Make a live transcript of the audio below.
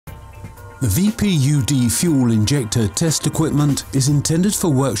The VPUD Fuel Injector test equipment is intended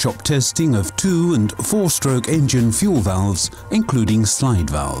for workshop testing of 2- and 4-stroke engine fuel valves, including slide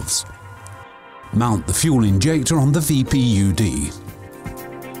valves. Mount the fuel injector on the VPUD.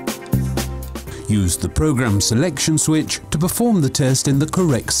 Use the program selection switch to perform the test in the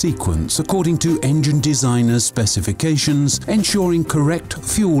correct sequence according to engine designer's specifications, ensuring correct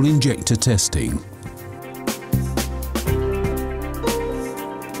fuel injector testing.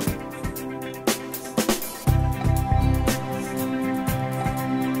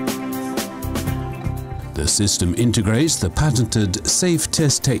 The system integrates the patented safe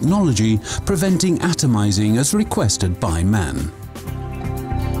test technology, preventing atomizing as requested by man.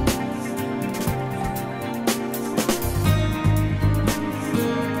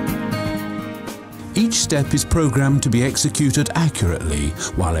 Each step is programmed to be executed accurately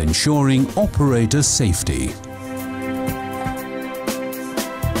while ensuring operator safety.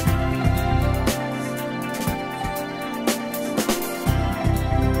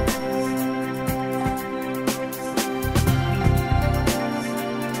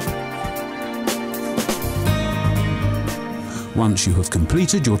 Once you have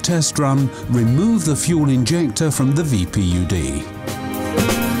completed your test run, remove the fuel injector from the VPUD.